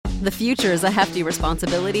The future is a hefty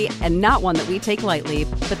responsibility and not one that we take lightly.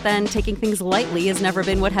 But then taking things lightly has never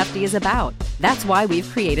been what Hefty is about. That's why we've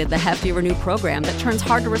created the Hefty Renew program that turns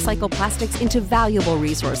hard-to-recycle plastics into valuable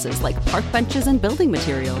resources like park benches and building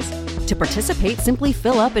materials. To participate, simply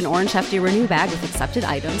fill up an orange Hefty Renew bag with accepted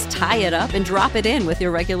items, tie it up, and drop it in with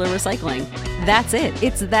your regular recycling. That's it.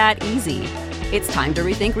 It's that easy. It's time to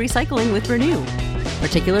rethink recycling with Renew.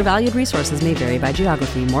 Particular valued resources may vary by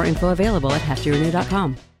geography. More info available at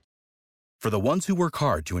heftyrenew.com. For the ones who work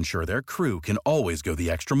hard to ensure their crew can always go the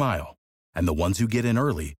extra mile, and the ones who get in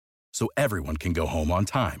early so everyone can go home on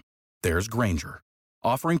time, there's Grainger,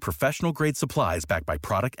 offering professional-grade supplies backed by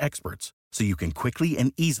product experts so you can quickly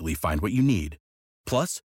and easily find what you need.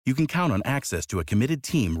 Plus, you can count on access to a committed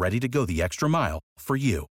team ready to go the extra mile for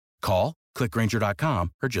you. Call, click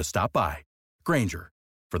Grainger.com, or just stop by. Grainger,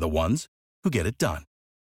 for the ones who get it done.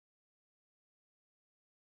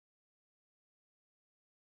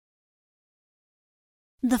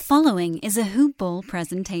 The following is a Hoop Ball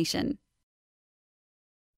presentation.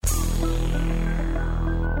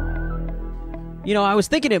 You know, I was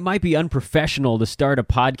thinking it might be unprofessional to start a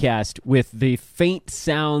podcast with the faint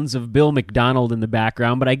sounds of Bill McDonald in the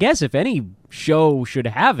background, but I guess if any show should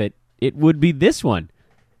have it, it would be this one.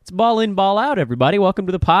 It's Ball In, Ball Out, everybody. Welcome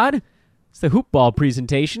to the pod. It's the Hoop Ball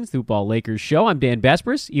presentation. It's the Hoop Ball Lakers show. I'm Dan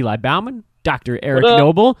Besbris, Eli Bauman, Dr. Eric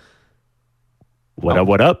Noble. What up,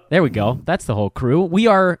 what up? There we go. That's the whole crew. We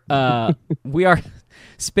are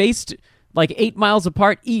spaced like 8 miles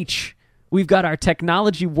apart each. We've got our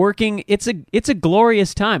technology working. It's a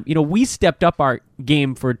glorious time. You know, we stepped up our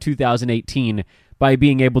game for 2018 by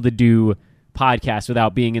being able to do podcasts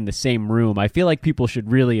without being in the same room. I feel like people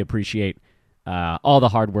should really appreciate all the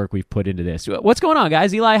hard work we've put into this. What's going on,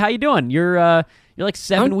 guys? Eli, how you doing? You're like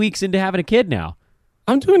 7 weeks into having a kid now.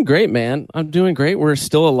 I'm doing great, man. I'm doing great. We're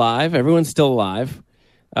still alive. Everyone's still alive.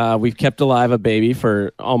 We've kept alive a baby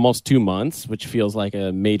for almost 2 months, which feels like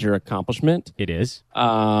a major accomplishment. It is.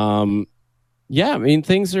 Yeah, I mean,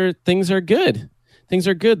 things are good. Things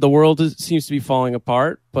are good. The world seems to be falling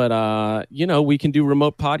apart, but we can do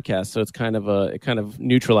remote podcasts, so it kind of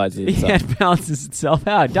neutralizes itself. Yeah, it balances itself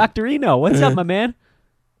out. Dr. Eno, what's up, my man?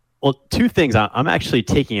 Well, two things. I'm actually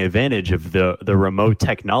taking advantage of the remote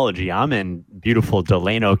technology. I'm in beautiful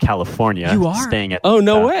Delano, California. You are? Staying at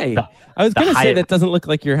no way. I was going to say that doesn't look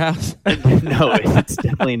like your house. No, it's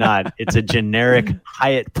definitely not. It's a generic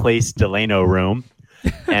Hyatt Place Delano room.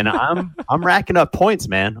 And I'm racking up points,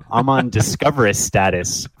 man. I'm on Discoverist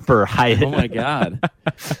status for Hyatt. Oh, my God.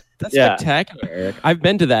 That's spectacular, Eric. I've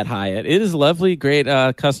been to that Hyatt. It is lovely, great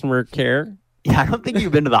customer care. Yeah, I don't think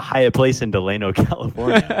you've been to the Hyatt Place in Delano,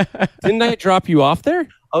 California. Didn't I drop you off there?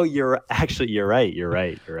 Oh, you're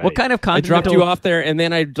right. What kind of I dropped you off there, and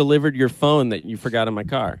then I delivered your phone that you forgot in my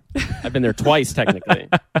car. I've been there twice, technically.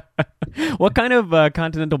 What kind of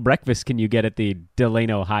continental breakfast can you get at the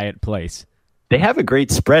Delano Hyatt Place? They have a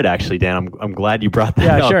great spread, actually, Dan. I'm glad you brought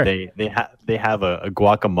that up. Sure. They have a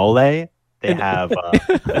guacamole. They have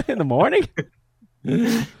in the morning.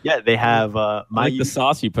 Yeah, they have the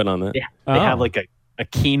sauce you put on it. Yeah, they have like a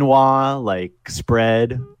quinoa like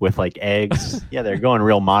spread with like eggs. Yeah, they're going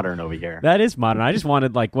real modern over here. That is modern. I just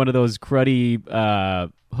wanted like one of those cruddy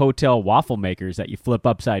hotel waffle makers that you flip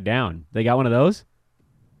upside down. They got one of those?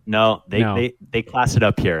 No, they class it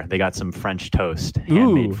up here. They got some French toast,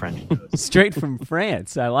 handmade French toast, straight from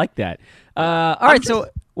France. I like that. All right,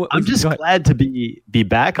 I'm just glad to be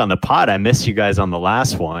back on the pod. I missed you guys on the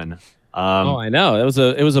last one. I know. It was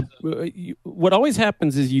a. What always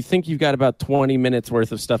happens is you think you've got about 20 minutes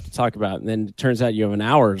worth of stuff to talk about, and then it turns out you have an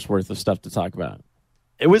hour's worth of stuff to talk about.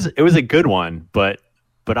 It was a good one, but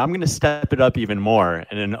I'm going to step it up even more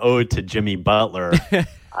in an ode to Jimmy Butler.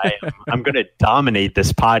 I'm going to dominate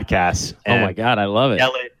this podcast. Oh my God, I love it!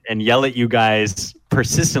 Yell at you guys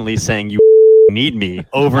persistently saying you need me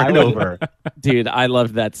over and over. Dude, I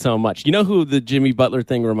loved that so much. You know who the Jimmy Butler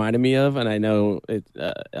thing reminded me of? And I know it.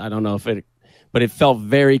 I don't know if it, but it felt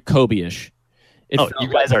very Kobe-ish. You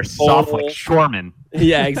guys are soft like Shorman.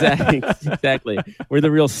 Yeah, exactly. Exactly. We're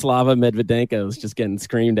the real Slava Medvedenkos just getting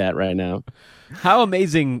screamed at right now. How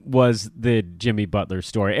amazing was the Jimmy Butler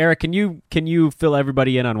story? Eric, can you fill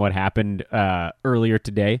everybody in on what happened earlier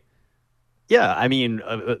today? Yeah, I mean,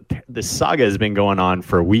 the saga has been going on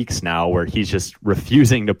for weeks now where he's just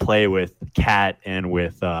refusing to play with Cat and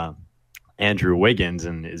with Andrew Wiggins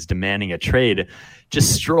and is demanding a trade.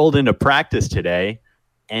 Just strolled into practice today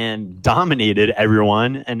and dominated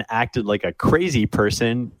everyone and acted like a crazy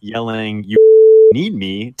person, yelling, "You need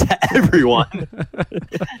me," to everyone.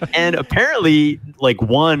 And apparently, like,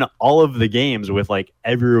 won all of the games with, like,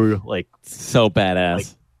 every, like... So badass. Like,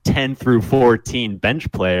 10 through 14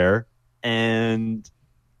 bench player, and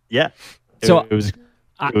it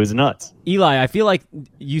was nuts. Eli, I feel like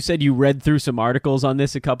you said you read through some articles on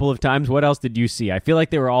this a couple of times. What else did you see? I feel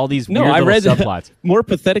like there were all these weird little subplots. More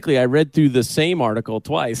pathetically, I read through the same article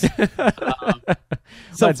twice.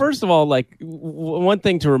 So first of all, like one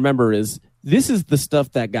thing to remember is this is the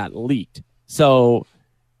stuff that got leaked. So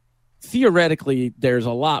theoretically, there's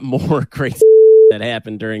a lot more crazy that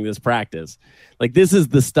happened during this practice. Like this is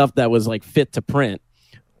the stuff that was like fit to print.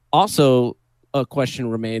 Also, a question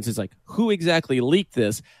remains is like, who exactly leaked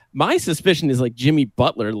this? My suspicion is like Jimmy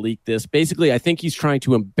Butler leaked this. Basically, I think he's trying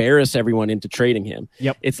to embarrass everyone into trading him.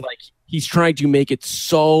 Yep. It's like he's trying to make it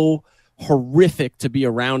so horrific to be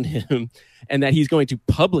around him and that he's going to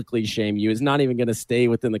publicly shame you. Is not even going to stay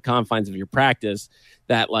within the confines of your practice,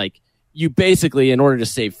 that like you basically, in order to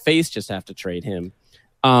save face, just have to trade him.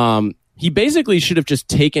 He basically should have just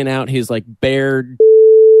taken out his like bare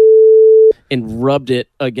and rubbed it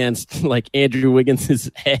against like Andrew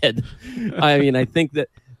Wiggins' head. I mean, I think that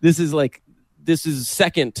this is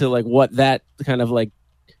second to like what that kind of like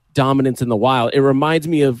dominance in the wild. It reminds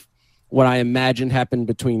me of what I imagined happened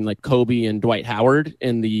between like Kobe and Dwight Howard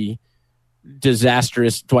in the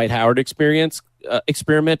disastrous Dwight Howard experiment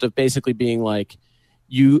of basically being like,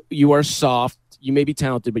 you are soft, you may be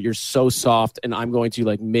talented, but you're so soft, and I'm going to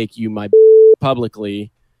like make you my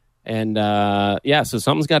publicly. And so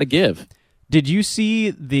something's got to give. Did you see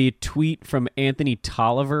the tweet from Anthony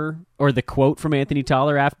Tolliver, or the quote from Anthony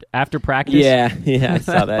Tolliver after practice? Yeah, I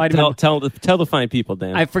saw that. tell the fine people,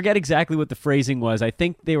 Dan. I forget exactly what the phrasing was. I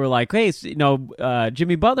think they were like, hey,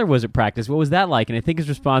 Jimmy Butler was at practice. What was that like? And I think his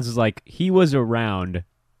response was like, he was around.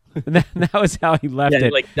 And that was how he left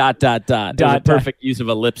it. Like ... Dot, perfect use of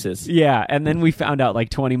ellipsis. Yeah, and then we found out like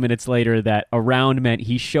 20 minutes later that around meant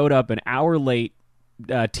he showed up an hour late,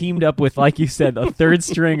 teamed up with, like you said, the third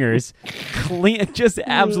stringers, just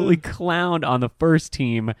absolutely clowned on the first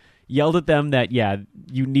team, yelled at them that,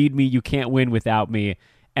 you need me, you can't win without me,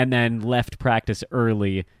 and then left practice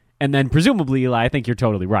early. And then presumably, Eli, I think you're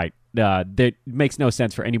totally right. That makes no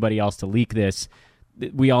sense for anybody else to leak this.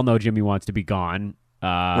 We all know Jimmy wants to be gone.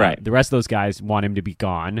 Right. The rest of those guys want him to be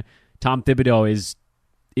gone. Tom Thibodeau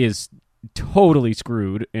is totally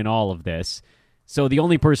screwed in all of this. So the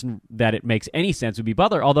only person that it makes any sense would be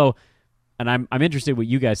Butler. Although, and I'm interested what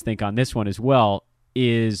you guys think on this one as well,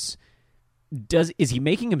 is he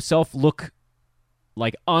making himself look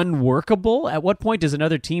like unworkable? At what point does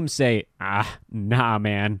another team say, nah,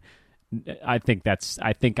 man, I think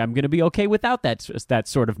I'm going to be okay without that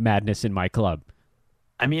sort of madness in my club?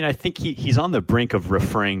 I mean, I think he's on the brink of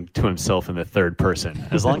referring to himself in the third person.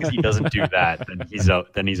 As long as he doesn't do that,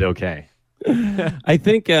 then he's okay. I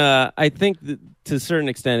think that to a certain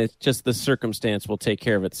extent, it's just the circumstance will take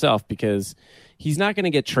care of itself, because he's not going to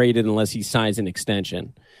get traded unless he signs an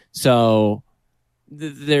extension. So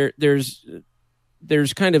there's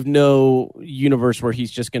kind of no universe where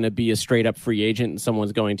he's just going to be a straight up free agent and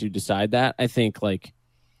someone's going to decide that. I think like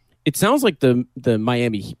it sounds like the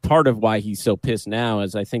Miami, part of why he's so pissed now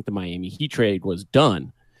is I think the Miami Heat trade was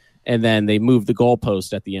done, and then they moved the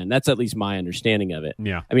goalpost at the end. That's at least my understanding of it.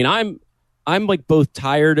 Yeah. I mean, I'm like both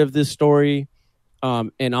tired of this story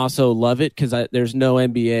and also love it, because there's no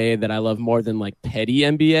NBA that I love more than like petty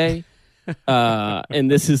NBA.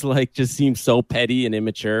 And this is like just seems so petty and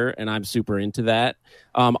immature, and I'm super into that.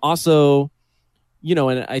 Also,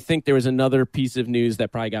 and I think there was another piece of news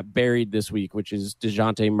that probably got buried this week, which is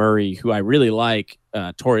DeJounte Murray, who I really like,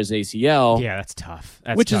 tore his ACL. Yeah, that's tough.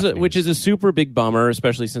 Which is a super big bummer,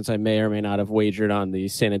 especially since I may or may not have wagered on the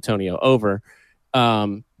San Antonio over.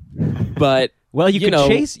 But well, you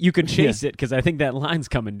can chase it, because I think that line's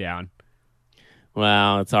coming down.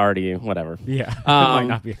 Well, it's already whatever. Yeah, it might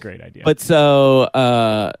not be a great idea. But so,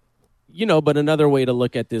 but another way to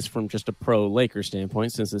look at this from just a pro Lakers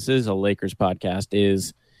standpoint, since this is a Lakers podcast,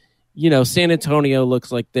 is, San Antonio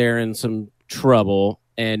looks like they're in some trouble,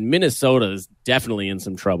 and Minnesota is definitely in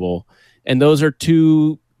some trouble. And those are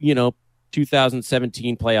two,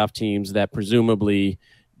 2017 playoff teams that presumably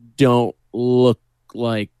don't look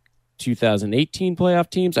like 2018 playoff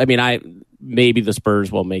teams. I mean, maybe the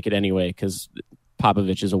Spurs will make it anyway, because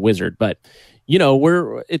Popovich is a wizard, but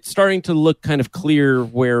it's starting to look kind of clear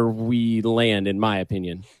where we land, in my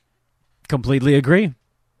opinion. Completely agree.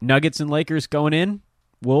 Nuggets and Lakers going in,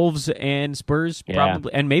 Wolves and Spurs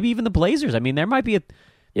probably, and maybe even the Blazers. I mean, there might be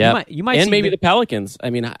you might, and maybe the Pelicans. I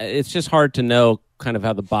mean, it's just hard to know kind of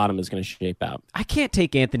how the bottom is going to shape out. I can't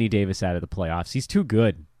take Anthony Davis out of the playoffs. He's too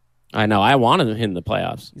good. I know. I wanted him in the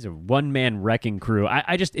playoffs. He's a one-man wrecking crew.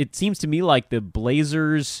 It seems to me like the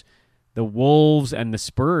Blazers, the Wolves and the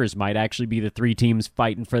Spurs might actually be the three teams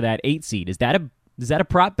fighting for that 8 seed. Is that a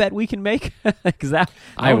prop bet we can make?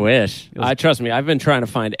 I wish. Trust me, I've been trying to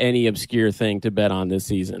find any obscure thing to bet on this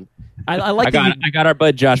season. I got our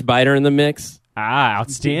bud Josh Biter in the mix.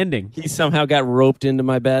 Outstanding. He somehow got roped into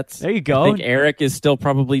my bets. There you go. I think Eric is still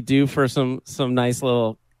probably due for some nice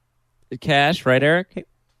little cash, right, Eric?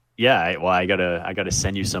 Yeah, I gotta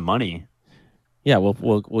send you some money. Yeah,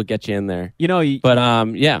 we'll get you in there.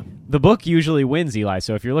 But yeah, the book usually wins, Eli.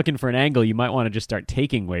 So if you're looking for an angle, you might want to just start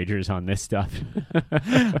taking wagers on this stuff.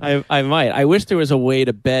 I might. I wish there was a way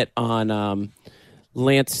to bet on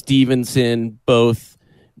Lance Stevenson both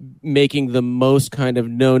making the most kind of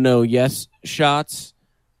no yes shots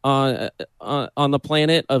on the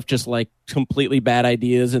planet of just like completely bad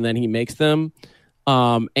ideas, and then he makes them.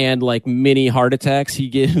 And like mini heart attacks he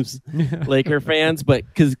gives Laker fans. But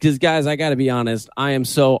because guys, I got to be honest, I am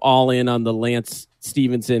so all in on the Lance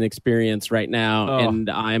Stevenson experience right now. And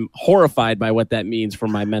I'm horrified by what that means for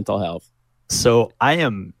my mental health. So I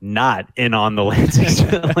am not in on the Lance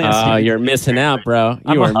Stevenson. You're missing out, bro.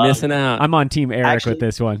 You are missing out. I'm on Team Eric with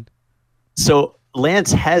this one. So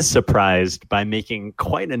Lance has surprised by making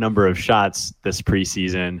quite a number of shots this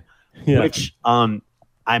preseason, which I'm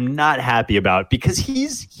not happy about, because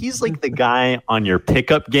he's like the guy on your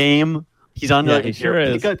pickup game. He's on your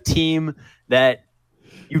pickup team that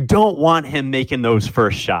you don't want him making those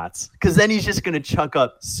first shots, because then he's just going to chuck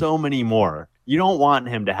up so many more. You don't want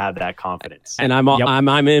him to have that confidence. And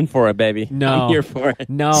I'm in for it, baby. No, I'm here for it.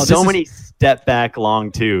 No, so many step back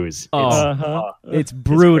long twos. It's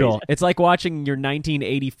brutal. It's like watching your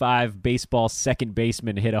 1985 baseball second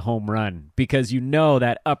baseman hit a home run, because you know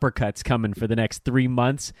that uppercut's coming for the next 3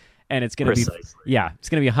 months, and it's going to be it's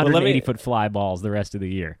going to be 180-foot fly balls the rest of the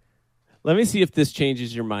year. Let me see if this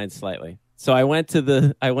changes your mind slightly. So I went to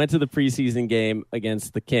the preseason game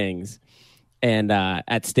against the Kings, and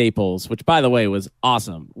at Staples, which by the way was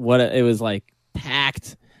awesome. It was like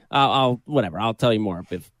packed. I'll tell you more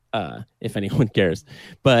if anyone cares.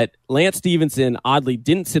 But Lance Stevenson oddly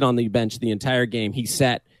didn't sit on the bench the entire game. He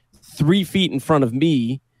sat 3 feet in front of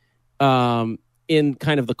me, in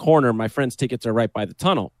kind of the corner. My friend's tickets are right by the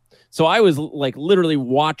tunnel, so I was like literally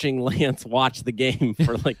watching Lance watch the game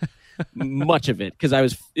for like much of it,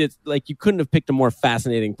 because it's like you couldn't have picked a more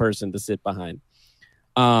fascinating person to sit behind.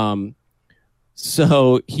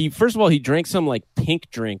 So he drank some like pink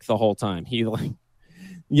drink the whole time. He like,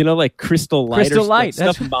 like Crystal Light. Crystal Light.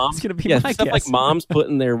 Stuff moms gonna be my stuff guess. like moms put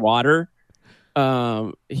in their water.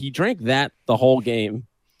 He drank that the whole game,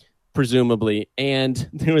 presumably. And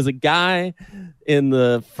there was a guy in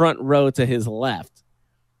the front row to his left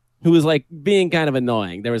who was like being kind of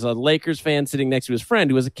annoying. There was a Lakers fan sitting next to his friend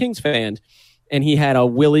who was a Kings fan, and he had a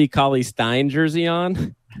Willie Cauley-Stein jersey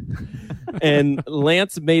on. And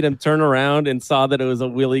Lance made him turn around and saw that it was a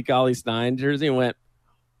Willie Cauley-Stein jersey and went,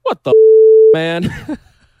 "What the man?"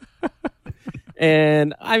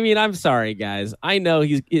 And I mean, I'm sorry, guys. I know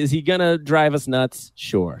is he gonna drive us nuts?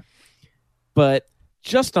 Sure, but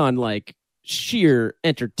just on like sheer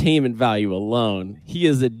entertainment value alone, he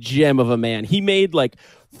is a gem of a man. He made like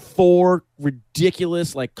 4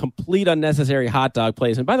 ridiculous, like complete unnecessary hot dog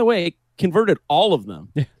plays, and by the way, converted all of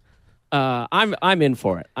them. I'm in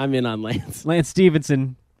for it. I'm in on Lance. Lance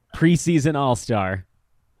Stevenson, preseason All-Star.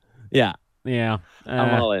 Yeah.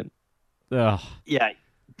 I'm all in. Yeah,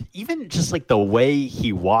 even just like the way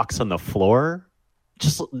he walks on the floor,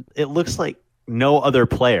 it looks like no other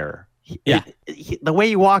player. The way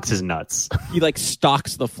he walks is nuts. He like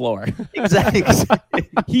stalks the floor. Exactly.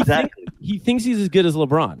 He thinks he's as good as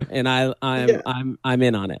LeBron, and I'm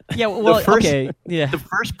in on it. Yeah, well, the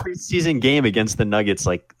first preseason game against the Nuggets,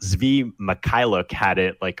 like Zvi Mikhailuk had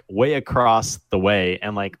it like way across the way,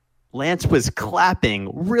 and like Lance was clapping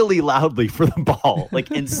really loudly for the ball,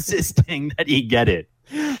 like insisting that he get it.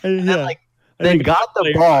 And then got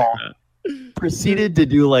the ball. Proceeded to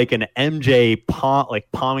do like an MJ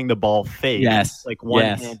palming the ball fake, like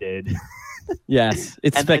one-handed. Yes,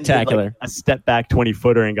 it's spectacular. Like a step back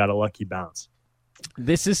 20-footer and got a lucky bounce.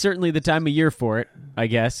 This is certainly the time of year for it, I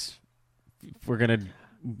guess. If we're gonna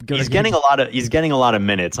go. He's getting a lot of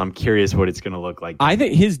minutes. I'm curious what it's gonna look like. I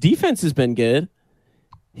think his defense has been good.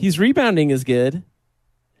 His rebounding is good.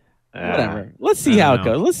 Whatever. Let's see how it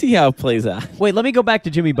goes. Let's see how it plays out. Wait, let me go back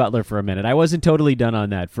to Jimmy Butler for a minute. I wasn't totally done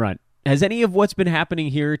on that front. Has any of what's been happening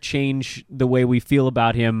here changed the way we feel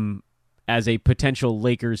about him as a potential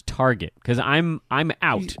Lakers target? Because I'm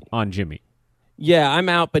out on Jimmy. Yeah, I'm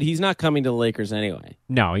out, but he's not coming to the Lakers anyway.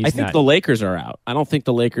 No, he's not. I think the Lakers are out. I don't think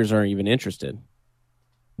the Lakers are even interested.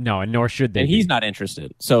 No, and nor should they. And he's not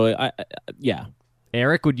interested. So, yeah.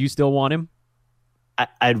 Eric, would you still want him?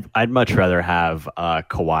 I'd much rather have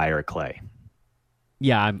Kawhi or Clay.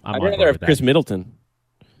 Yeah, I'm I'd on rather board have with that. Chris Middleton.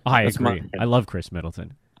 I That's agree. I love Chris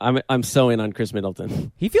Middleton. I'm so in on Chris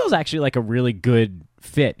Middleton. He feels actually like a really good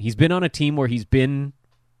fit. He's been on a team where he's been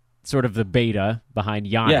sort of the beta behind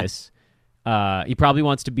Giannis. Yeah. He probably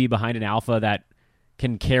wants to be behind an alpha that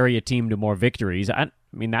can carry a team to more victories. I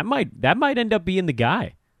mean, that might end up being the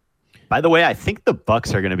guy. By the way, I think the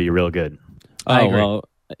Bucks are going to be real good. Oh, well,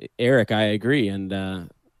 Eric, I agree, and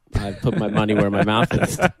I put my money where my mouth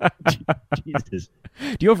is. Jesus.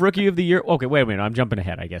 Do you have Rookie of the Year? Okay, wait a minute. I'm jumping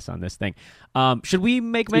ahead, I guess, on this thing. Should we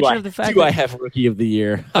make mention of the fact I have Rookie of the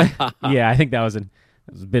Year? Yeah, I think that was a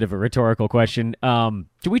bit of a rhetorical question.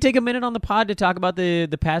 Should we take a minute on the pod to talk about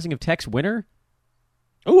the passing of Tex Winter?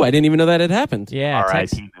 Oh, I didn't even know that had happened. Yeah,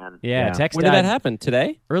 Tex, man. Yeah, Tex when did that happen?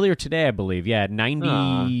 Today? Earlier today, I believe. Yeah,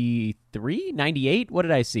 93, 98? What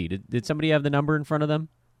did I see? Did somebody have the number in front of them?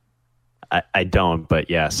 I don't,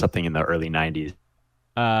 but yeah, something in the early 90s.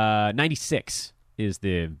 96 is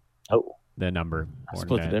the number.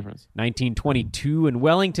 Split the difference. 1922 in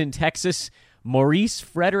Wellington, Texas. Maurice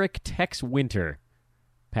Frederick Tex Winter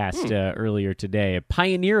passed earlier today. A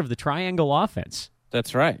pioneer of the triangle offense.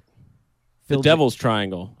 That's right. The Devil's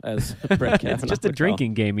Triangle, as Brett Kavanaugh It's just a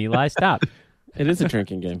drinking game, Eli. Stop. It is a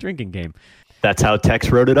drinking game. Drinking game. That's how Tex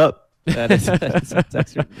wrote it up. That is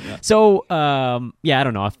Tex. So, I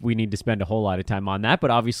don't know if we need to spend a whole lot of time on that,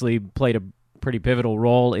 but obviously played a pretty pivotal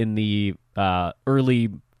role in the early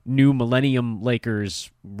new millennium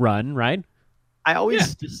Lakers run, right? I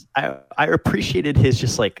always I appreciated his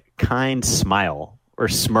just like kind smile or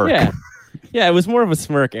smirk. Yeah, it was more of a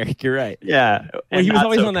smirk, Eric. You're right. Yeah, well, he was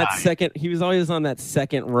always on that second. He was always on that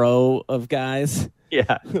second row of guys.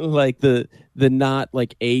 Yeah, like the not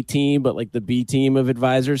like A team, but like the B team of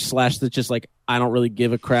advisors / that's just like I don't really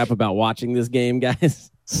give a crap about watching this game,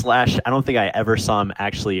 guys. / I don't think I ever saw him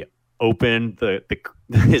actually open the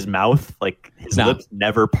his mouth, like his lips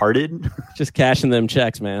never parted. Just cashing them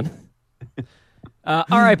checks, man.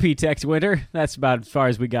 R.I.P. Tex Winter. That's about as far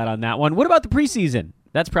as we got on that one. What about the preseason?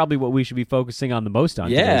 That's probably what we should be focusing on the most on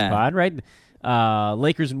today's pod, right?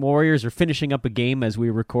 Lakers and Warriors are finishing up a game as we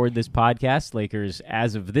record this podcast. Lakers,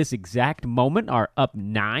 as of this exact moment, are up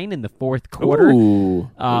 9 in the fourth quarter.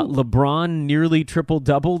 LeBron nearly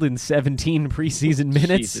triple-doubled in 17 preseason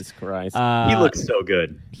minutes. Jesus Christ. He looks so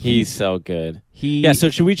good. He's so good. So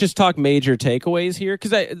should we just talk major takeaways here?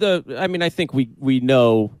 Because I think we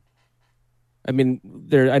know. I mean,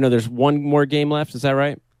 I know there's one more game left. Is that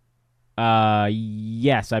right?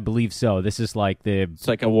 Yes, I believe so. This is like it's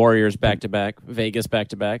like a Warriors back-to-back, Vegas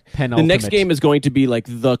back-to-back. Penultimate. The next game is going to be like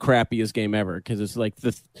the crappiest game ever because it's like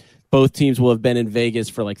both teams will have been in Vegas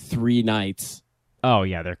for like 3 nights. Oh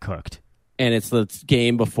yeah, they're cooked. And it's the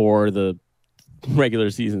game before the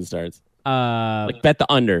regular season starts. Like bet the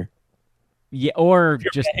under. Yeah, or if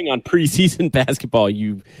you're just betting on preseason basketball,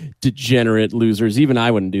 you degenerate losers. Even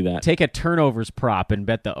I wouldn't do that. Take a turnovers prop and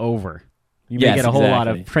bet the over. You may get a whole lot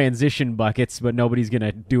of transition buckets, but nobody's going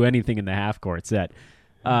to do anything in the half-court set.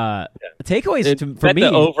 Takeaways for me.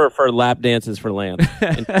 Bet the over for lap dances for Lance.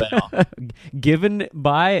 Given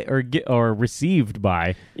by or received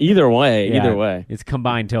by. Either way. It's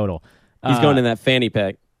combined total. He's going in that fanny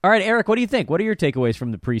pack. All right, Eric, what do you think? What are your takeaways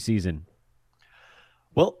from the preseason?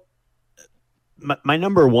 Well, my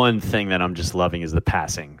number one thing that I'm just loving is the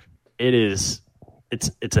passing. It's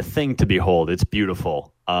a thing to behold. It's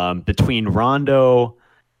beautiful. Between Rondo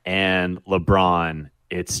and LeBron,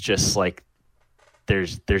 it's just like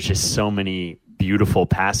there's just so many beautiful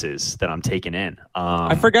passes that I'm taking in.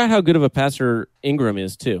 I forgot how good of a passer Ingram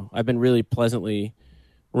is too. I've been really pleasantly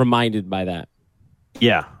reminded by that.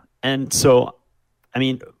 Yeah, and so I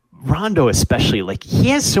mean Rondo especially, like he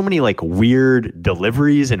has so many like weird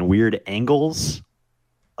deliveries and weird angles,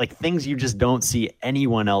 like things you just don't see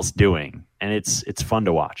anyone else doing, and it's fun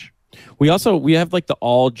to watch. We have like the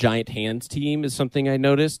all giant hands team is something I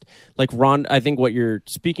noticed. Like I think what you're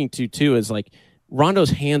speaking to too is like Rondo's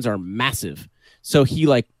hands are massive. So he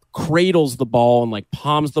like cradles the ball and like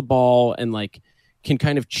palms the ball and like can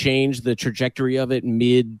kind of change the trajectory of it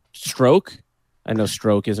mid stroke. I know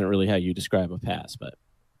stroke isn't really how you describe a pass, but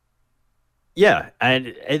yeah, and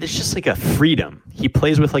it's just like a freedom. He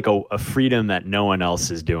plays with like a freedom that no one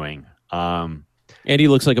else is doing. And he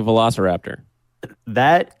looks like a velociraptor.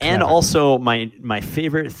 That and also my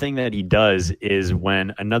favorite thing that he does is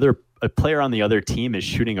when a player on the other team is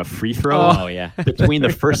shooting a free throw between the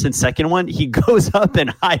first and second one, he goes up and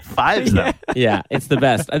high fives them. Yeah, it's the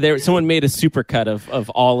best. Someone made a supercut of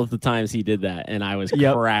all of the times he did that, and I was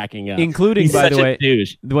cracking up. Including, He's by such the a way,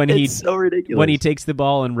 douche. It's so ridiculous. When he takes the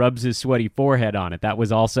ball and rubs his sweaty forehead on it. That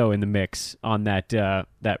was also in the mix on that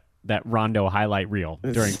Rondo highlight reel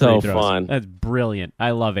during so free throws. fun. That's brilliant.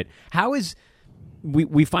 I love it. How is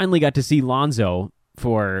we finally got to see Lonzo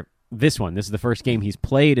for this one. This is the first game he's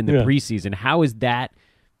played in the preseason. How is that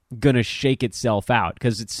going to shake itself out?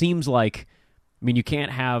 Because it seems like, I mean,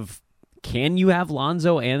 can you have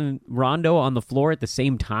Lonzo and Rondo on the floor at the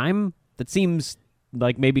same time? That seems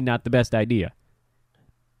like maybe not the best idea.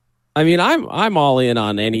 I mean, I'm all in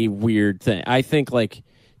on any weird thing. I think, like,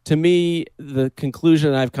 to me, the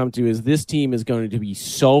conclusion I've come to is this team is going to be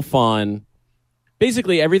so fun.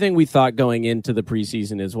 Basically, everything we thought going into the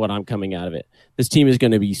preseason is what I'm coming out of it. This team is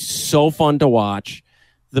going to be so fun to watch.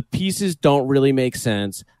 The pieces don't really make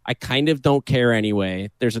sense. I kind of don't care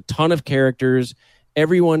anyway. There's a ton of characters.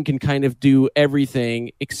 Everyone can kind of do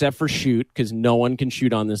everything except for shoot, because no one can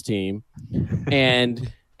shoot on this team. And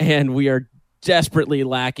we are desperately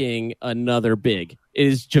lacking another big.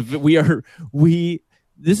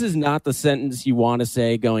 This is not the sentence you want to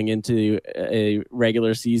say going into a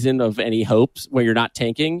regular season of any hopes where you're not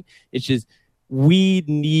tanking. It's just, we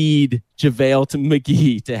need JaVale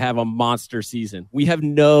McGee to have a monster season. We have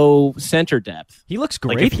no center depth. He looks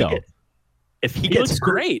great, though. He looks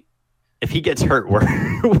great. If he gets hurt,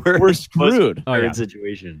 we're screwed.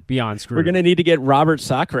 Situation. Beyond screwed. We're going to need to get Robert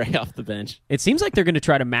Sacre off the bench. It seems like they're going to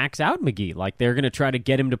try to max out McGee. Like, they're going to try to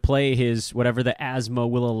get him to play his whatever the asthma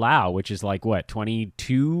will allow, which is like, what,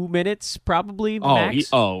 22 minutes probably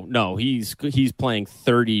max? No, he's playing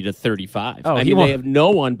 30 to 35. Oh, they have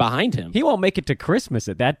no one behind him. He won't make it to Christmas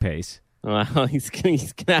at that pace. Well, he's gonna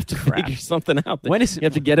have to figure something out. You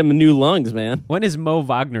have to get him new lungs, man. When is Mo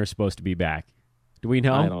Wagner supposed to be back? Do we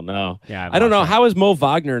know? I don't know. Yeah, I don't know. How is Mo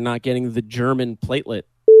Wagner not getting the German platelet?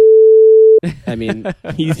 I mean,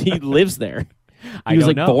 he lives there. He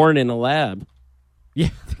was born in a lab. Yeah,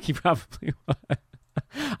 I think he probably was.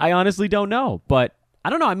 I honestly don't know, but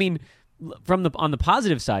I don't know. I mean, on the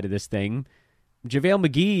positive side of this thing, JaVale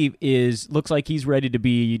McGee looks like he's ready to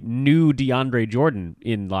be new DeAndre Jordan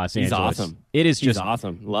in Los Angeles. He's awesome. He's just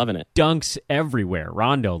awesome. Loving it. Dunks everywhere.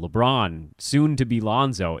 Rondo, LeBron, soon to be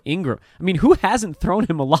Lonzo, Ingram. I mean, who hasn't thrown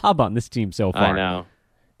him a lob on this team so far? I know.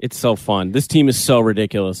 It's so fun. This team is so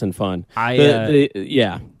ridiculous and fun. I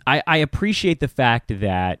appreciate the fact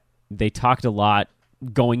that they talked a lot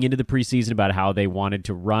going into the preseason about how they wanted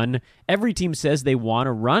to run. Every team says they want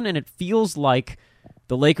to run, and it feels like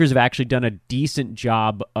the Lakers have actually done a decent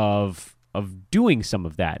job of doing some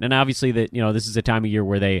of that. And obviously that, this is a time of year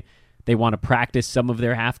where they want to practice some of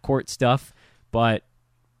their half-court stuff, but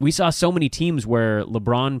we saw so many teams where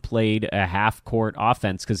LeBron played a half-court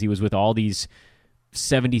offense because he was with all these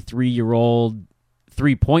 73-year-old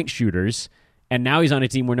three-point shooters, and now he's on a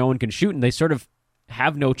team where no one can shoot, and they sort of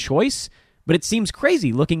have no choice. But it seems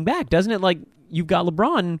crazy looking back, doesn't it? Like, you've got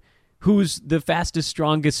LeBron, who's the fastest,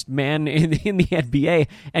 strongest man in the NBA,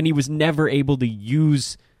 and he was never able to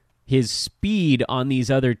use his speed on these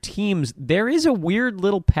other teams. There is a weird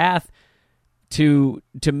little path to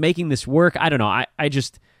making this work. I don't know. I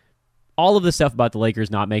just, all of the stuff about the Lakers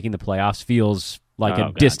not making the playoffs feels like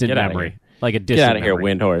a distant memory. Like a distant Get out of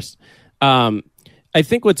memory. here, Windhorse. I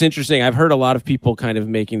think what's interesting, I've heard a lot of people kind of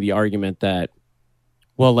making the argument that,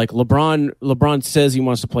 well, like LeBron says he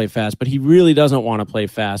wants to play fast, but he really doesn't want to play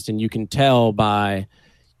fast, and you can tell by,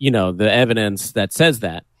 the evidence that says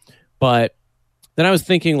that. But then I was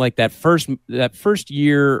thinking, like, that first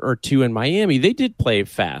year or two in Miami, they did play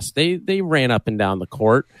fast. They ran up and down the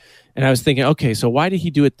court, and I was thinking, okay, so why did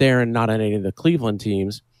he do it there and not on any of the Cleveland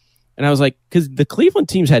teams? And I was like, because the Cleveland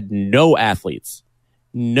teams had no athletes,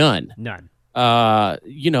 none. At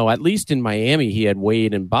least in Miami, he had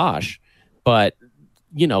Wade and Bosch, but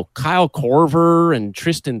Kyle Korver and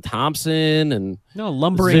Tristan Thompson and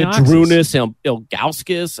lumbering Zydrunas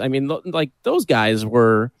Ilgauskas. I mean, like, those guys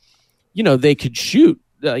were, they could shoot,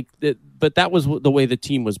 but that was the way the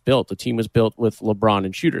team was built. The team was built with LeBron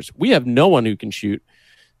and shooters. We have no one who can shoot,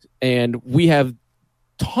 and we have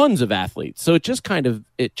tons of athletes. So it just kind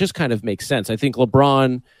of makes sense. I think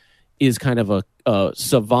LeBron is kind of a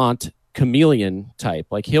savant chameleon type.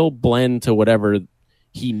 Like, he'll blend to whatever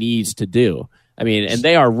he needs to do. I mean, and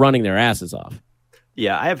they are running their asses off.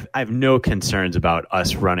 Yeah, I have no concerns about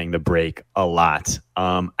us running the break a lot.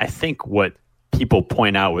 I think what people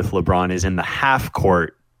point out with LeBron is in the half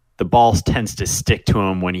court, the ball tends to stick to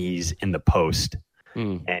him when he's in the post.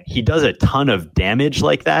 And he does a ton of damage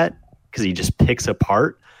like that because he just picks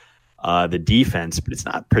apart the defense, but it's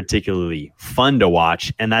not particularly fun to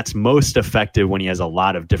watch. And that's most effective when he has a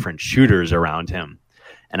lot of different shooters around him.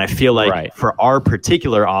 And I feel like for our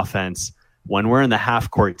particular offense, when we're in the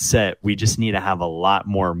half court set, we just need to have a lot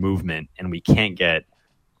more movement, and we can't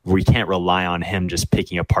rely on him just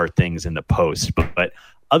picking apart things in the post. But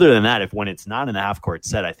other than that, when it's not in the half court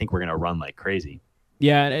set, I think we're going to run like crazy.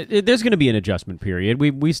 Yeah, there's going to be an adjustment period.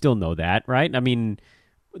 We still know that, right? I mean,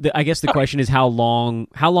 I guess the question is how long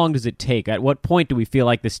does it take? At what point do we feel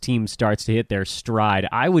like this team starts to hit their stride?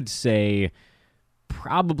 I would say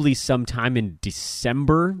probably sometime in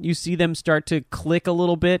December you see them start to click a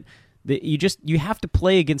little bit. You have to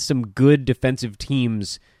play against some good defensive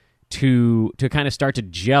teams to kind of start to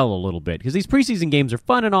gel a little bit, because these preseason games are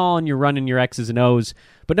fun and all, and you're running your X's and O's,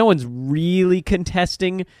 but no one's really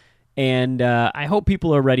contesting. And I hope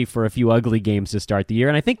people are ready for a few ugly games to start the year.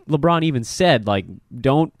 And I think LeBron even said, like,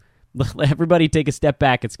 don't let everybody take a step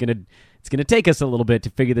back. It's gonna take us a little bit to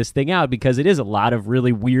figure this thing out, because it is a lot of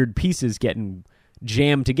really weird pieces getting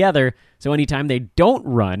jammed together. So anytime they don't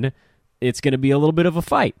run, it's going to be a little bit of a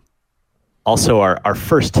fight. Also, our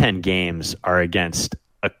first 10 games are against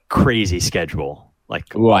a crazy schedule.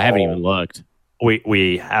 Like, I haven't even looked.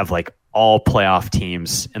 We have like all playoff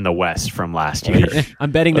teams in the West from last year.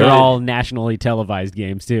 I'm betting they're all nationally televised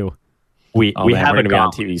games too. We're going to be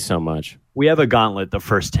on TV so much. We have a gauntlet the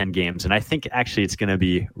first 10 games, and I think actually it's going to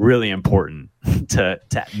be really important to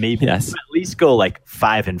maybe at least go like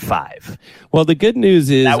 5-5. Well, the good news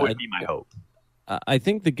is that would be my hope. I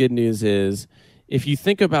think the good news is if you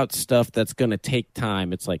think about stuff that's going to take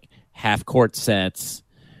time, it's like half court sets,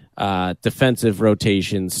 defensive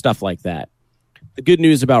rotations, stuff like that. The good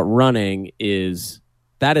news about running is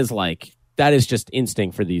that is just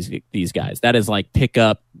instinct for these guys. That is like pick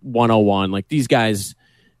up 101. Like, these guys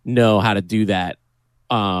know how to do that.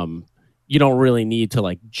 You don't really need to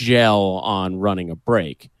like gel on running a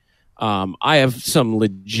break. I have some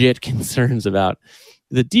legit concerns about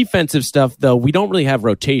the defensive stuff, though. We don't really have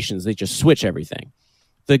rotations. They just switch everything.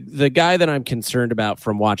 The guy that I'm concerned about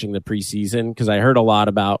from watching the preseason, because I heard a lot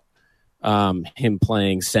about him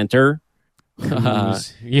playing center.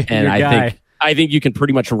 And I think you can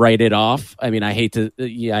pretty much write it off. I mean, I hate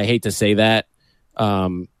to say that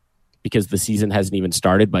because the season hasn't even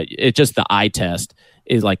started, but it's just the eye test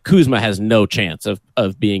is like Kuzma has no chance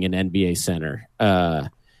of being an NBA center.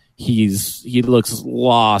 He looks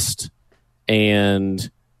lost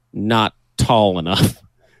and not tall enough.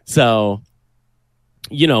 So,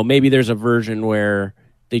 maybe there's a version where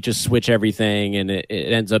they just switch everything and it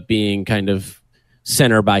ends up being kind of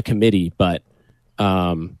center by committee, but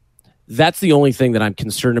that's the only thing that I'm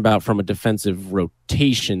concerned about from a defensive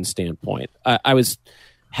rotation standpoint. I was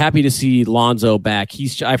happy to see Lonzo back.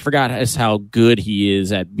 I forgot how good he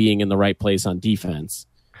is at being in the right place on defense.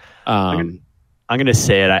 I'm going to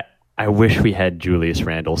say it. I wish we had Julius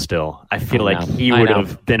Randle still. I feel like he would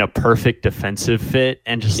have been a perfect defensive fit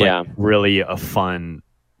and just really a fun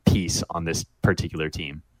piece on this particular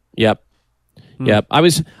team. Yep. Yep. I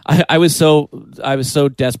was so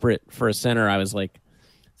desperate for a center. I was like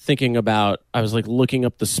looking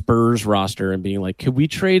up the Spurs roster and being like, could we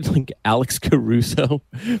trade like Alex Caruso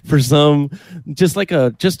for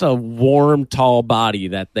just a warm, tall body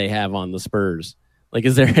that they have on the Spurs? Like,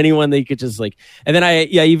 is there anyone they could just like, and then I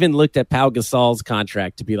even looked at Pau Gasol's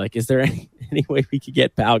contract to be like, is there any way we could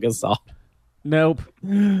get Pau Gasol? Nope.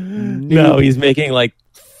 No, he's making like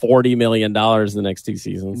 $40 million the next 2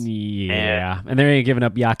 seasons. Yeah. And they're giving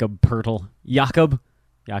up Jakob Poeltl. Jakob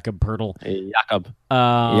Poeltl.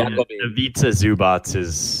 Ivica Zubac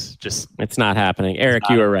is just... It's not happening. Eric,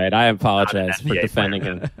 you were right. I apologize for defending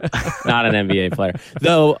him. Not an NBA player.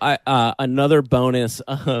 Though, another bonus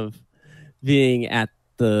of being at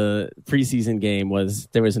the preseason game was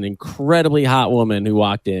there was an incredibly hot woman who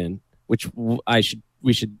walked in, which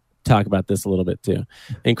we should talk about this a little bit too.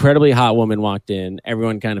 Incredibly hot woman walked in.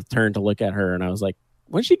 Everyone kind of turned to look at her, and I was like,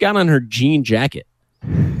 "When she got on her jean jacket?"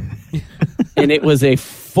 And it was a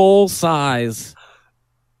full size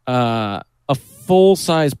portrait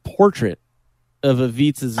of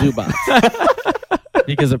Ivica Zubac.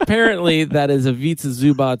 Because apparently that is Ivica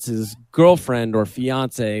Zubac's girlfriend or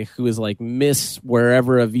fiance, who is like Miss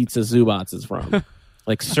wherever Ivica Zubac is from,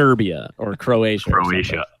 like Serbia or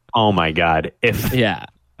Croatia. Oh my God! If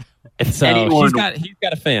so anyone, he's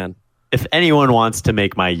got a fan. If anyone wants to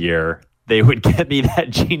make my year, they would get me that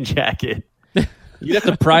jean jacket. You'd have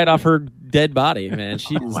to pry it off her dead body, man.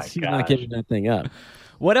 She's not giving that thing up.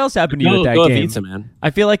 What else happened to you at that go game? Pizza, man.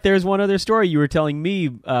 I feel like there's one other story you were telling me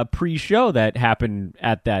pre-show that happened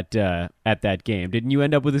at that game. Didn't you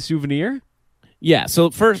end up with a souvenir? Yeah.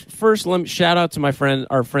 So first, let me shout out to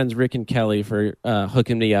our friends Rick and Kelly for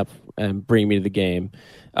hooking me up and bringing me to the game.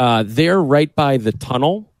 They're right by the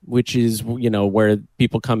tunnel, which is where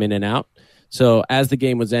people come in and out. So as the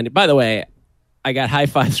game was ending, by the way, I got high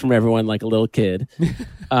fives from everyone like a little kid.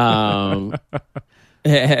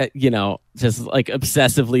 Just like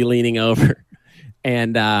obsessively leaning over.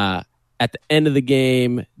 And at the end of the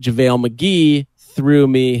game, JaVale McGee threw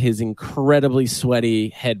me his incredibly sweaty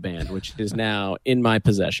headband, which is now in my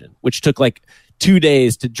possession, which took like 2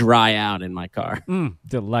 days to dry out in my car.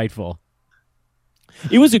 Delightful.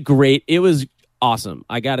 It was awesome.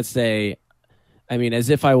 I got to say, I mean, as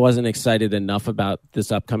if I wasn't excited enough about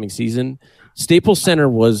this upcoming season, Staples Center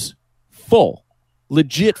was full,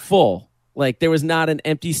 legit full. Like there was not an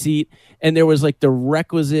empty seat, and there was like the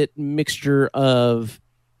requisite mixture of,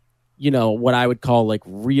 what I would call like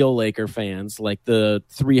real Laker fans, like the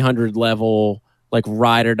 300 level, like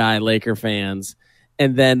ride or die Laker fans,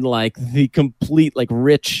 and then like the complete like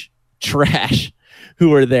rich trash who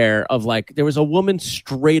were there. Of like, there was a woman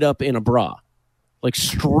straight up in a bra, like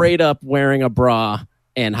straight up wearing a bra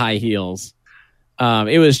and high heels.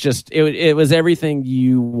 It was just it was everything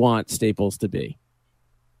you want Staples to be.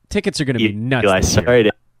 Tickets are going to be nuts. Eli, sorry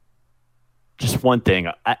just one thing.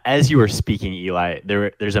 As you were speaking, Eli,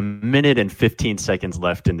 there's a minute and 15 seconds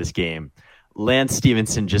left in this game. Lance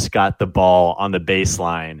Stevenson just got the ball on the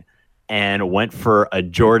baseline and went for a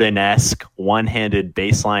Jordan-esque one-handed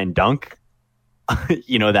baseline dunk.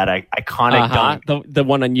 That iconic dunk. The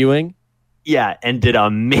one on Ewing? Yeah, and did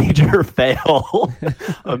a major fail,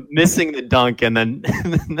 missing the dunk and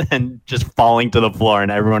then just falling to the floor,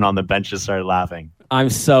 and everyone on the bench just started laughing.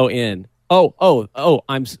 I'm so in.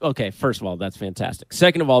 I'm okay. First of all, that's fantastic.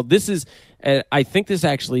 Second of all, this is, I think this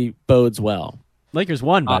actually bodes well. Lakers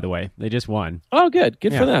won, by the way. They just won. Oh, good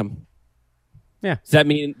for them. Yeah. Does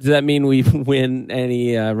that mean we win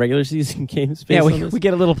any regular season games? Yeah, we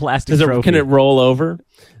get a little plastic trophy. Can it roll over?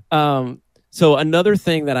 So another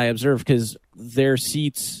thing that I observed, because their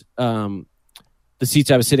seats, the seats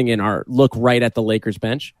I was sitting in look right at the Lakers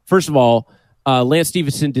bench. First of all, Lance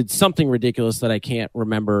Stevenson did something ridiculous that I can't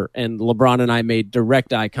remember, and LeBron and I made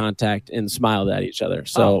direct eye contact and smiled at each other.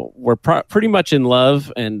 So we're pretty much in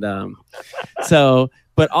love, and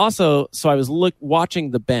but also, so I was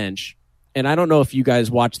watching the bench, and I don't know if you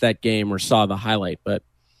guys watched that game or saw the highlight, but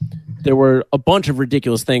there were a bunch of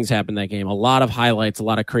ridiculous things happen in that game. A lot of highlights, a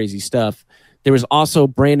lot of crazy stuff. There was also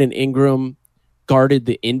Brandon Ingram guarded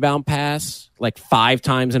the inbound pass like 5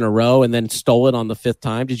 times in a row and then stole it on the 5th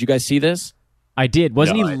time. Did you guys see this? I did.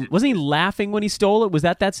 Wasn't he laughing when he stole it? Was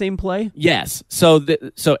that same play? Yes. So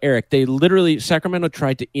Eric, Sacramento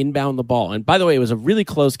tried to inbound the ball. And by the way, it was a really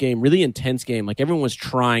close game, really intense game. Like everyone was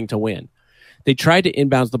trying to win. They tried to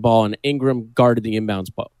inbounds the ball, and Ingram guarded the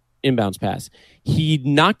inbounds pass. He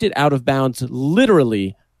knocked it out of bounds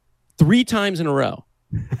literally 3 times in a row.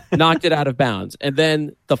 Knocked it out of bounds. And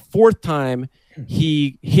then the 4th time,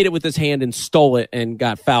 he hit it with his hand and stole it and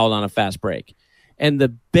got fouled on a fast break. And the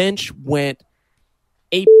bench went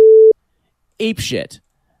ape shit.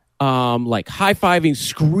 Like high-fiving,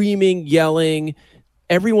 screaming, yelling.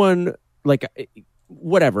 Everyone, like,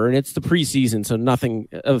 whatever. And it's the preseason, so nothing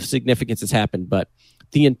of significance has happened. But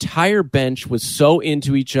the entire bench was so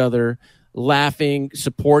into each other, laughing,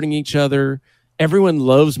 supporting each other. Everyone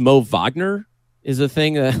loves Mo Wagner. Is a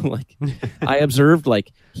thing that like I observed.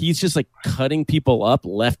 Like he's just like cutting people up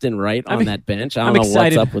left and right on that bench. I don't know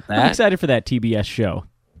what's up with that. I'm excited for that TBS show.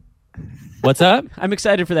 What's up? I'm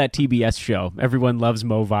excited for that TBS show. Everyone loves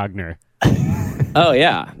Mo Wagner. Oh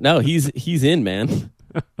yeah, no, he's in, man.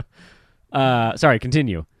 Sorry,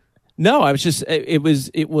 continue. No, I was just it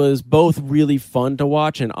was both really fun to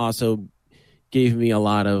watch and also gave me a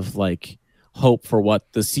lot of like hope for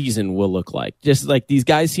what the season will look like. Just like these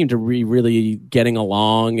guys seem to be really getting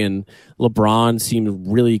along, and LeBron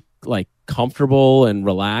seemed really like comfortable and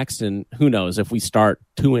relaxed. And who knows, if we start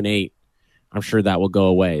 2-8, I'm sure that will go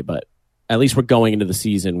away. But at least we're going into the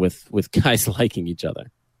season with guys liking each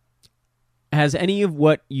other. Has any of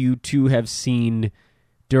what you two have seen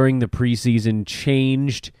during the preseason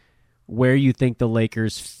changed where you think the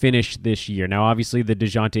Lakers finish this year? Now, obviously, the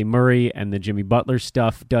DeJounte Murray and the Jimmy Butler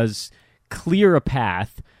stuff does clear a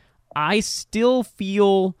path. I still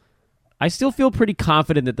feel pretty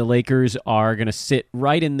confident that the Lakers are going to sit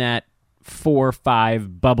right in that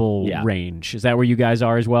 4-5 bubble range. Is that where you guys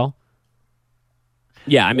are as well?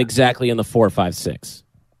 Yeah, I'm exactly in the 4-5-6.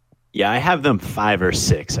 Yeah, I have them 5 or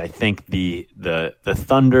 6. I think the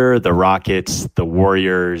Thunder, the Rockets, the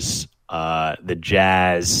Warriors, the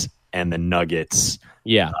Jazz, and the Nuggets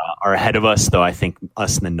are ahead of us, though I think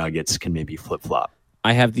us and the Nuggets can maybe flip-flop.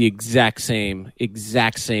 I have the exact same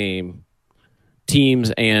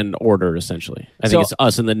teams and order, essentially. I think it's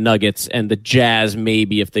us and the Nuggets, and the Jazz,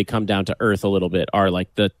 maybe if they come down to earth a little bit, are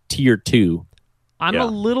like the tier 2. I'm a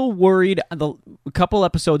little worried. A couple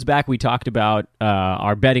episodes back, we talked about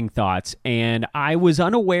our betting thoughts, and I was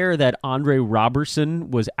unaware that Andre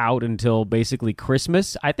Robertson was out until basically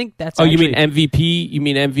Christmas. I think that's you mean MVP? You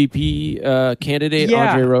mean MVP candidate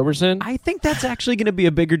Andre Robertson? I think that's actually going to be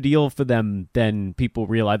a bigger deal for them than people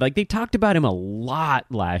realize. Like, they talked about him a lot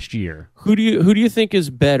last year. Who do you think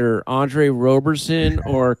is better, Andre Robertson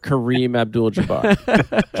or Kareem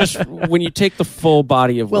Abdul-Jabbar? Just when you take the full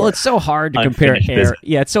body of work. Well, it's so hard to compare.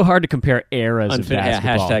 It's so hard to compare eras of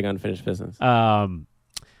basketball. Hashtag unfinished business.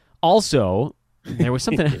 Also, there was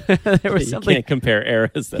something. You can't compare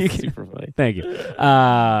eras. That's super funny. Thank you.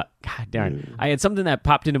 God darn! I had something that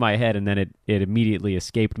popped into my head, and then it immediately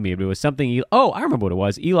escaped me. But it was something. I remember what it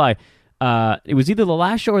was. Eli. It was either the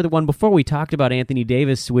last show or the one before. We talked about Anthony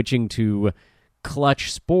Davis switching to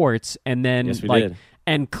Clutch Sports, and then yes, we did.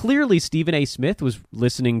 And clearly Stephen A. Smith was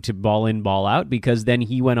listening to Ball In, Ball Out, because then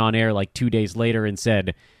he went on air like 2 days later and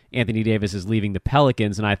said Anthony Davis is leaving the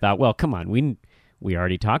Pelicans, and I thought, well, come on, we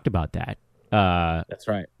already talked about that. That's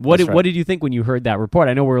right. What did you think when you heard that report?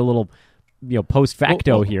 I know we're a little post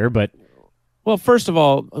facto here, but well, first of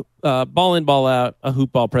all, Ball In, Ball Out, a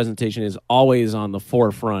hoop ball presentation is always on the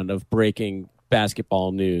forefront of breaking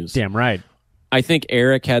basketball news. Damn right. I think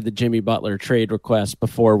Eric had the Jimmy Butler trade request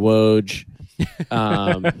before Woj.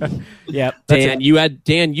 Yeah, Dan, you had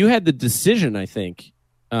the decision. I think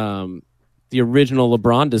the original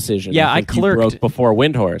LeBron decision. Yeah, I clerked broke before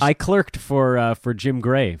Windhorse. I clerked for Jim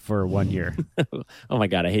Gray for 1 year. Oh my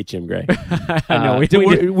God, I hate Jim Gray. I know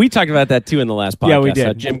we talked about that too in the last podcast. Yeah, we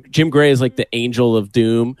did. Jim Gray is like the angel of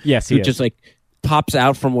doom. Yes, who just like pops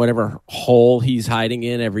out from whatever hole he's hiding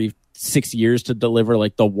in every 6 years to deliver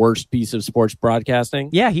like the worst piece of sports broadcasting.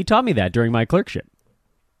 Yeah, he taught me that during my clerkship.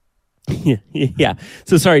 Yeah.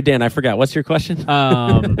 So sorry, Dan, I forgot. What's your question?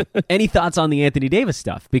 Any thoughts on the Anthony Davis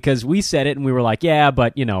stuff? Because we said it and we were like, yeah,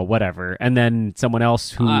 but whatever. And then someone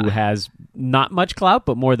else who has not much clout,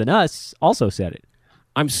 but more than us, also said it.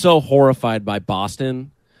 I'm so horrified by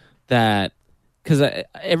Boston that because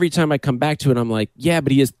every time I come back to it, I'm like, yeah,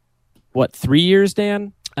 but he has 3 years,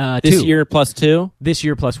 Dan? This 2. year plus 2? This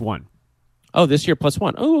year plus 1. Oh, this year plus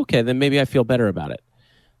 1. Oh, okay. Then maybe I feel better about it.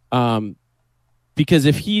 Because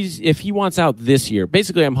if he wants out this year,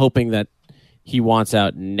 basically I'm hoping that he wants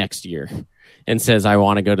out next year and says, I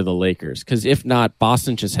want to go to the Lakers. Because if not,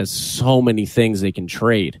 Boston just has so many things they can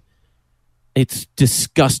trade. It's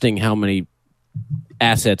disgusting how many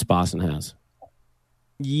assets Boston has.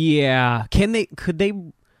 Yeah. Could they,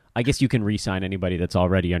 I guess you can re-sign anybody that's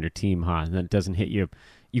already on your team, huh? And that doesn't hit you.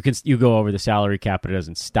 You go over the salary cap, but it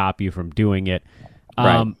doesn't stop you from doing it.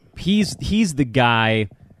 Right. He's the guy.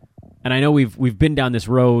 And I know we've been down this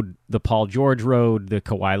road, the Paul George road, the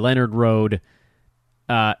Kawhi Leonard road.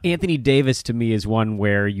 Anthony Davis, to me, is one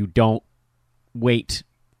where you don't wait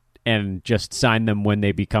and just sign them when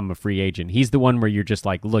they become a free agent. He's the one where you're just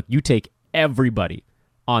like, look, you take everybody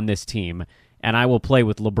on this team, and I will play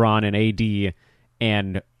with LeBron and AD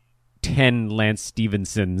and 10 Lance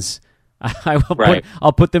Stevensons.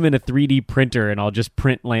 I'll put them in a 3D printer, and I'll just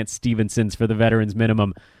print Lance Stevensons for the veterans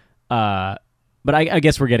minimum. But I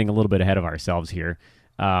guess we're getting a little bit ahead of ourselves here.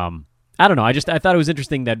 I don't know. I thought it was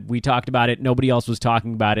interesting that we talked about it. Nobody else was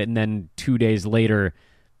talking about it. And then 2 days later,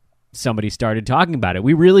 somebody started talking about it.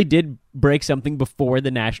 We really did break something before the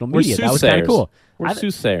national media. That was kind of cool. We're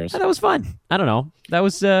soothsayers. That was fun. I don't know. That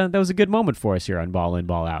was a good moment for us here on Ball In,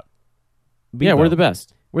 Ball Out. Yeah, we're the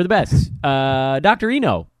best. We're the best. Dr.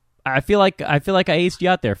 Eno, I feel like I aced you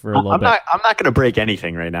out there for a little bit. I'm not going to break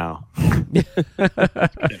anything right now.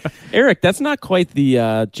 Eric, that's not quite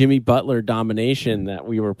the Jimmy Butler domination that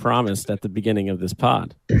we were promised at the beginning of this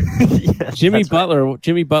pod. Yes, Jimmy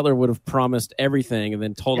Butler would have promised everything and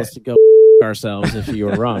then told us to go ourselves if you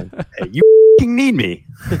were wrong. Hey, you need me.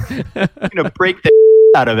 I'm going to break the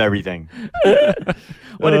out of everything.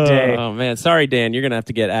 What a day. Oh man, sorry Dan, you're going to have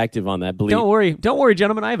to get active on that bleep. Don't worry,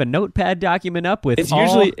 gentlemen. I have a notepad document up with It's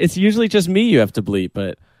usually just me you have to bleep,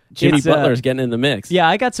 but Jimmy Butler's getting in the mix. Yeah,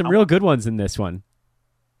 I got some real good ones in this one.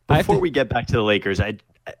 Before we get back to the Lakers, I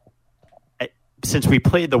since we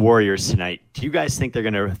played the Warriors tonight, do you guys think they're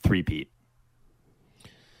going to three-peat?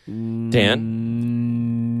 Dan?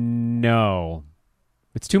 No.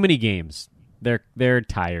 It's too many games. They're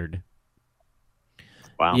tired.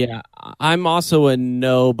 Wow. Yeah, I'm also a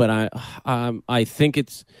no, but I think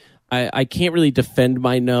I can't really defend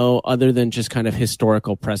my no other than just kind of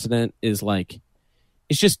historical precedent is like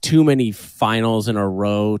it's just too many finals in a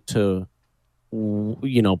row to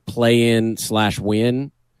play in /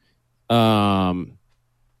 win. But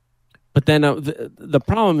then the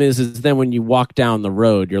problem is then when you walk down the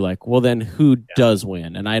road, you're like, well, then who does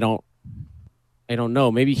win? And I don't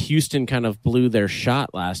know. Maybe Houston kind of blew their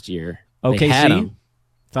shot last year. They had 'em.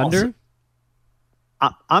 Thunder?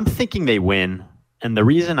 Also, I'm thinking they win. And the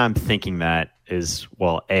reason I'm thinking that is,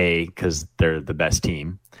 well, A, because they're the best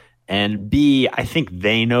team. And B, I think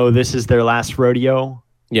they know this is their last rodeo.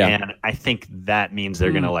 Yeah. And I think that means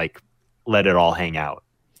they're going to let it all hang out.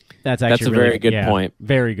 That's actually a very good point.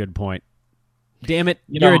 Very good point. Damn it.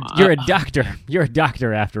 You're a doctor. You're a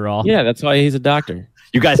doctor after all. Yeah, that's why he's a doctor.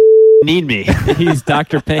 You guys need me. He's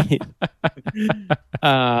Dr. Payne.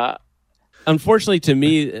 Unfortunately, to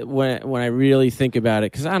me, when I really think about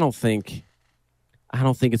it, because I don't think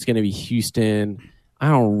it's going to be Houston. I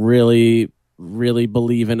don't really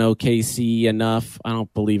believe in OKC enough. I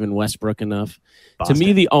don't believe in Westbrook enough. Boston. To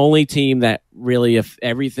me, the only team that really, if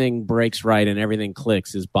everything breaks right and everything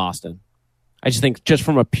clicks, is Boston. I just think, just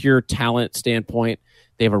from a pure talent standpoint,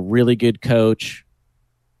 they have a really good coach.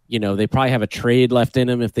 They probably have a trade left in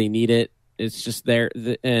them if they need it. It's just there,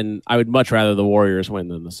 and I would much rather the Warriors win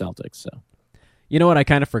than the Celtics. So, you know what I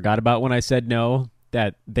kind of forgot about when I said no?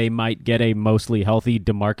 That they might get a mostly healthy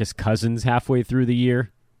DeMarcus Cousins halfway through the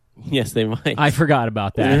year. Yes, they might. I forgot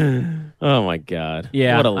about that. Oh my God!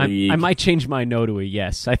 Yeah, what a league. I might change my no to a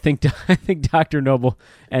yes. I think Dr. Noble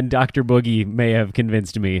and Dr. Boogie may have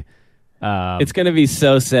convinced me. It's going to be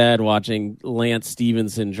so sad watching Lance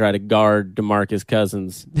Stevenson try to guard DeMarcus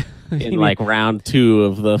Cousins in round 2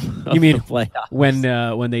 of the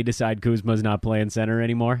playoffs. When they decide Kuzma's not playing center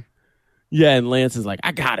anymore? Yeah, and Lance is like,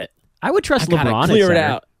 I got it. I would trust LeBron. Clear it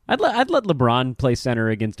out. I'd let LeBron play center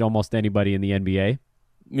against almost anybody in the NBA.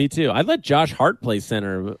 Me too. I'd let Josh Hart play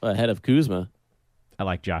center ahead of Kuzma. I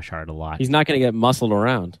like Josh Hart a lot. He's not going to get muscled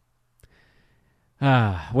around.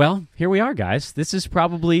 Well, here we are, guys. This is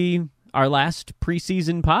probably our last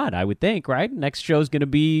preseason pod, I would think, right? Next show's going to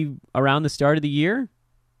be around the start of the year.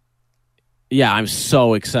 Yeah, I'm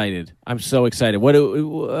so excited. What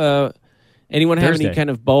anyone have Thursday. any kind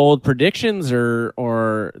of bold predictions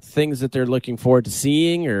or things that they're looking forward to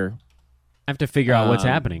seeing? Or I have to figure out what's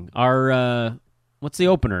happening. Our what's the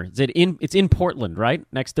opener? It's in Portland, right?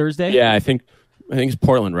 Next Thursday? Yeah, I think it's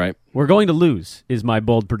Portland, right? We're going to lose, is my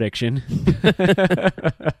bold prediction.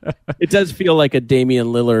 It does feel like a Damian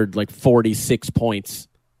Lillard 46 points.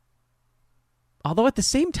 Although at the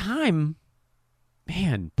same time,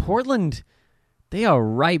 man, Portland, they are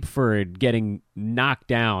ripe for getting knocked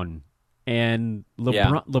down. And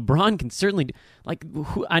LeBron can certainly,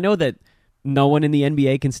 I know that no one in the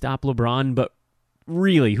NBA can stop LeBron, but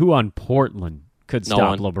really, who on Portland could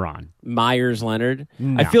stop LeBron? Myers Leonard.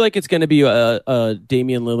 No. I feel like it's going to be a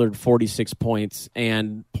Damian Lillard 46 points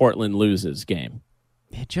and Portland loses game.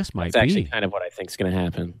 It just might be. That's actually kind of what I think is going to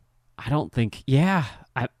happen. I don't think. Yeah,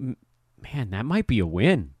 man, that might be a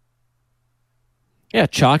win. Yeah,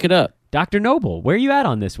 chalk it up. Dr. Noble, where are you at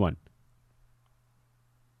on this one?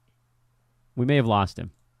 We may have lost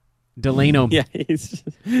him. Delano. Yeah, he's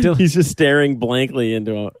just staring blankly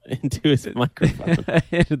into his microphone.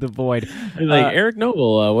 Into the void. Like, Eric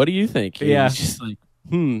Noble, what do you think? Yeah. He's just like,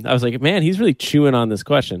 I was like, man, he's really chewing on this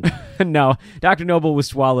question. No, Dr. Noble was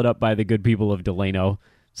swallowed up by the good people of Delano.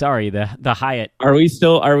 Sorry, the Hyatt. Are we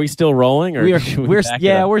still rolling? Or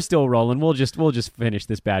we're still rolling. We'll just finish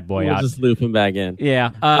this bad boy out. We'll just loop him back in. Yeah.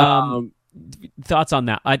 Thoughts on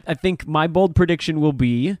that? I think my bold prediction will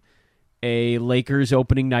be a Lakers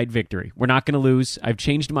opening night victory. We're not going to lose. I've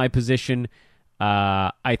changed my position.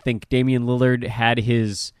 I think Damian Lillard had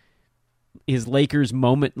his Lakers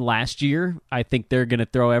moment last year. I think they're going to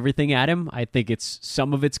throw everything at him. I think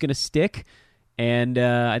some of it's going to stick. And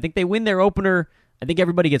I think they win their opener. I think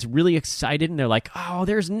everybody gets really excited, and they're like, oh,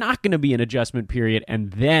 there's not going to be an adjustment period.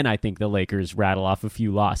 And then I think the Lakers rattle off a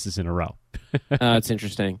few losses in a row. It's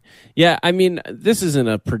interesting. Yeah, I mean, this isn't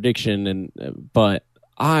a prediction, but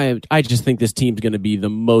I just think this team's going to be the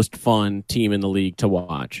most fun team in the league to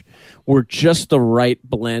watch. We're just the right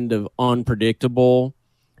blend of unpredictable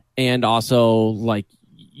and also, what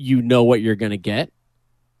you're going to get.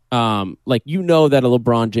 That a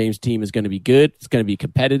LeBron James team is going to be good. It's going to be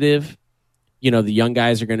competitive. The young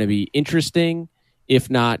guys are going to be interesting,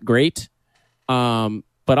 if not great.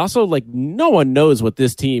 But also, no one knows what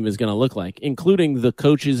this team is going to look like, including the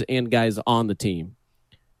coaches and guys on the team.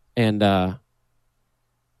 And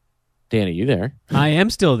Dan, are you there? I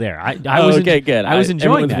am still there. I was was okay, good. I was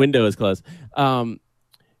enjoying everyone's that. window is closed.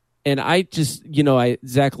 And I just,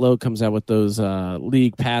 Zach Lowe comes out with those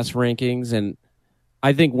league pass rankings, and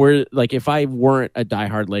I think we're like, if I weren't a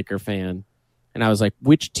diehard Laker fan, and I was like,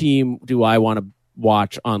 which team do I want to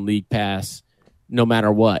watch on League Pass? No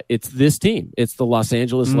matter what, it's this team. It's the Los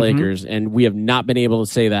Angeles Lakers, and we have not been able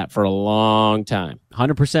to say that for a long time.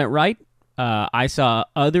 100% right. I saw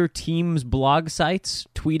other teams' blog sites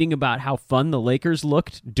tweeting about how fun the Lakers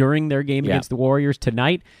looked during their game against the Warriors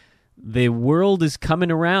tonight. The world is coming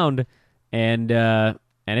around, and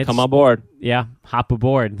it's come on board. Yeah, hop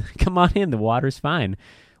aboard. Come on in. The water's fine.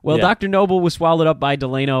 Well, Yeah. Dr. Noble was swallowed up by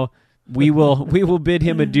Delano. We will bid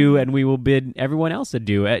him adieu, and we will bid everyone else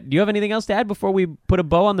adieu. Do you have anything else to add before we put a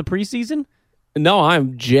bow on the preseason? No,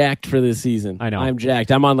 I'm jacked for this season. I know. I'm jacked.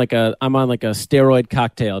 I'm on like a steroid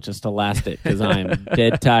cocktail just to last it because I'm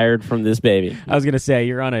dead tired from this baby. I was going to say,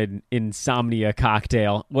 you're on an insomnia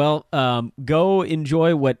cocktail. Well, go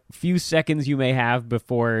enjoy what few seconds you may have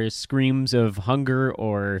before screams of hunger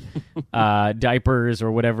or diapers or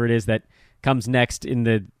whatever it is that comes next in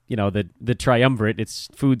the triumvirate. It's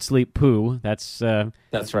food, sleep, poo. That's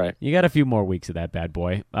right. You got a few more weeks of that bad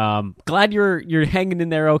boy. Glad you're hanging in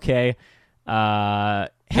there okay.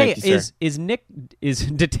 Hey, you, is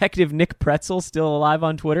Detective Nick Pretzel still alive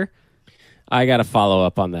on Twitter? I got to follow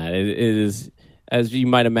up on that. It is, as you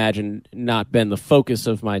might imagine, not been the focus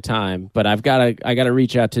of my time, but I got to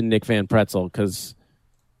reach out to Nick Van Pretzel because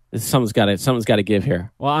something's got to give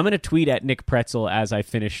here. Well, I'm going to tweet at Nick Pretzel as I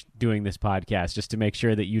finish doing this podcast just to make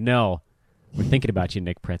sure that we're thinking about you,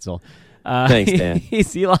 Nick Pretzel. Thanks, Dan.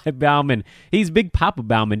 He's Eli Bauman. He's Big Papa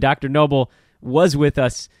Bauman. Dr. Noble was with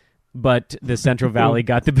us, but the Central Valley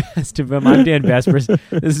got the best of him. I'm Dan Vespers.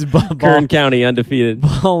 This is Kern County undefeated.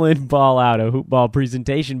 Ball in, ball out, a hoop ball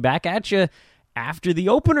presentation. Back at you after the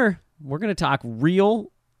opener. We're going to talk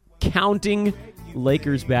real counting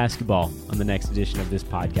Lakers basketball on the next edition of this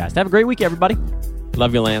podcast. Have a great week, everybody.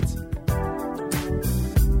 Love you, Lance.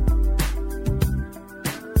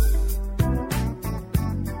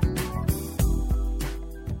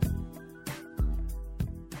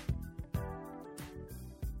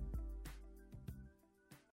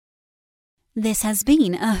 This has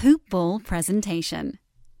been a Hoop Ball presentation.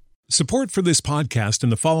 Support for this podcast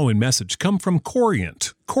and the following message come from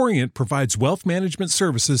Corient. Corient provides wealth management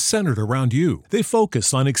services centered around you. They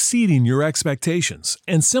focus on exceeding your expectations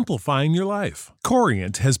and simplifying your life.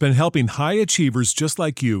 Corient has been helping high achievers just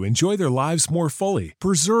like you enjoy their lives more fully,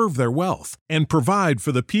 preserve their wealth, and provide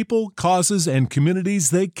for the people, causes, and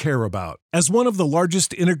communities they care about. As one of the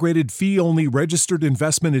largest integrated fee-only registered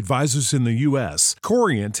investment advisors in the U.S.,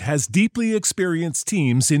 Corient has deeply experienced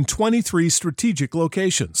teams in 23 strategic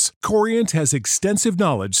locations. Corient has extensive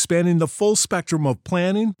knowledge spanning the full spectrum of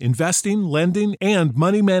planning, investing, lending, and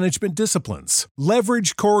money management disciplines.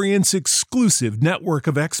 Leverage Corient's exclusive network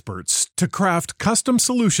of experts to craft custom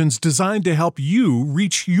solutions designed to help you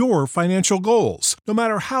reach your financial goals, no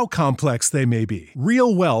matter how complex they may be.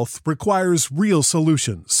 Real wealth requires real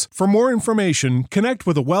solutions. For more information, connect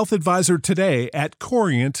with a wealth advisor today at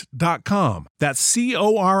Corient.com. That's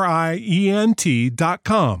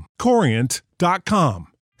Corient.com. Corient.com.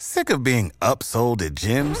 Sick of being upsold at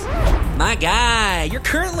gyms? My guy, you're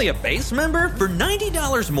currently a base member? For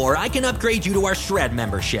 $90 more, I can upgrade you to our Shred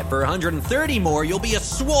membership. For $130 more, you'll be a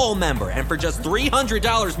Swole member. And for just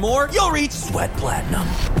 $300 more, you'll reach Sweat Platinum.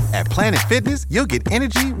 At Planet Fitness, you'll get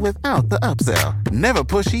energy without the upsell. Never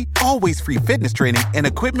pushy, always free fitness training and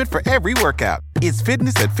equipment for every workout. It's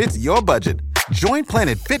fitness that fits your budget. Join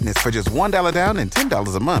Planet Fitness for just $1 down and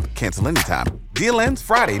 $10 a month. Cancel anytime. Deal ends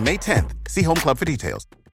Friday, May 10th. See Home Club for details.